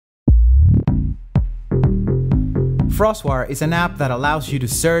FrostWire is an app that allows you to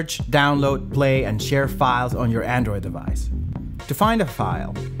search, download, play, and share files on your Android device. To find a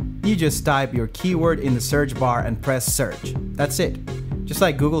file, you just type your keyword in the search bar and press search. That's it. Just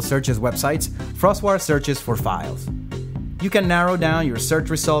like Google searches websites, FrostWire searches for files. You can narrow down your search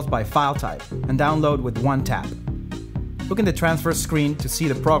results by file type and download with one tap. Look in the transfer screen to see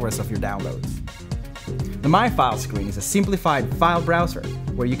the progress of your downloads. The My Files screen is a simplified file browser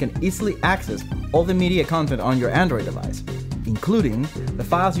where you can easily access all the media content on your Android device, including the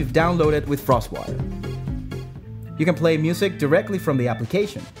files you've downloaded with FrostWire. You can play music directly from the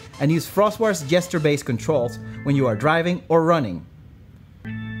application and use FrostWire's gesture-based controls when you are driving or running.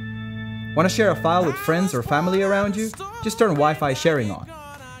 Want to share a file with friends or family around you? Just turn Wi-Fi sharing on.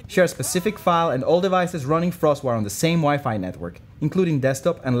 Share a specific file and all devices running FrostWire on the same Wi-Fi network, including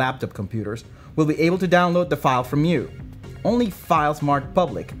desktop and laptop computers, will be able to download the file from you. Only files marked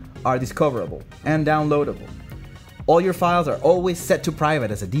public are discoverable and downloadable. All your files are always set to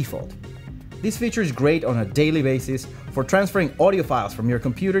private as a default. This feature is great on a daily basis for transferring audio files from your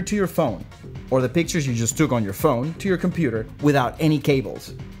computer to your phone, or the pictures you just took on your phone to your computer without any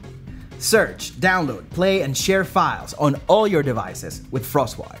cables. Search, download, play, and share files on all your devices with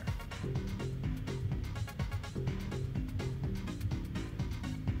FrostWire.